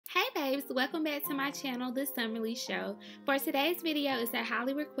babes, welcome back to my channel, The Summerly Show. For today's video is a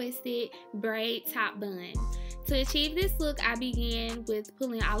highly requested braid top bun. To achieve this look, I began with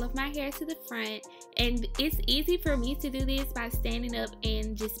pulling all of my hair to the front, and it's easy for me to do this by standing up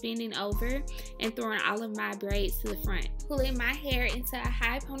and just bending over and throwing all of my braids to the front. Pulling my hair into a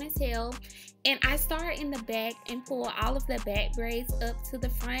high ponytail, and I start in the back and pull all of the back braids up to the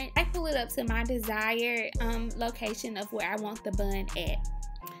front. I pull it up to my desired location of where I want the bun at.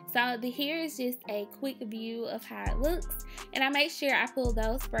 So here is just a quick view of how it looks, and I make sure I pull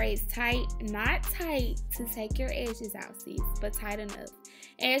those braids tight, not tight to take your edges out, sis, but tight enough.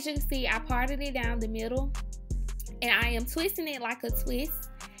 As you can see, I parted it down the middle, and I am twisting it like a twist,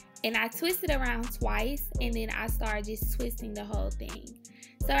 and I twist it around twice, and then I start just twisting the whole thing.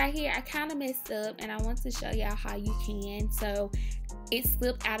 So right here, I kind of messed up, and I want to show y'all how you can. So it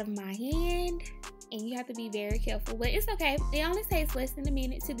slipped out of my hand, and you have to be very careful, but it's okay. It only takes less than a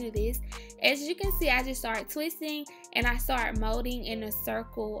minute to do this. As you can see, I just start twisting and I start molding in a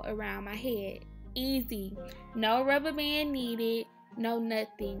circle around my head. Easy. No rubber band needed, no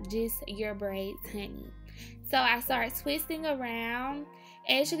nothing, just your braids, honey. So I start twisting around.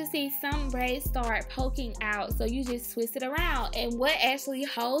 As you can see, some braids start poking out, so you just twist it around, and what actually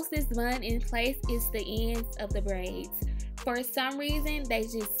holds this bun in place is the ends of the braids. For some reason, they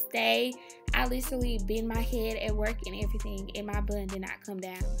just stay. I literally bend my head at work and everything, and my bun did not come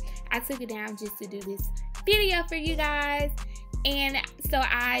down. I took it down just to do this video for you guys. And so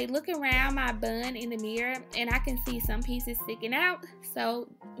I look around my bun in the mirror, and I can see some pieces sticking out. So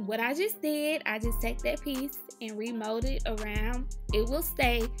what I just did, I just take that piece and remold it around. It will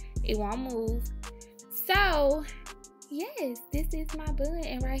stay. It won't move. So yes, this is my bun.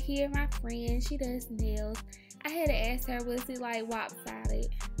 And right here, my friend, she does nails. I had to ask her, was it like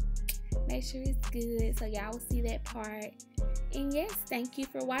lopsided? Make sure it's good so y'all will see that part. And yes, thank you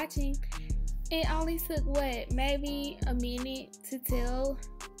for watching. It only took what, maybe a minute to tell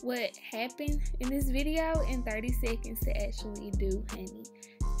what happened in this video, and 30 seconds to actually do, honey.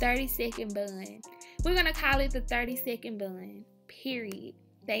 30-second bun. We're gonna call it the 30-second bun, period.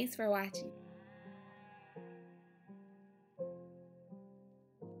 Thanks for watching.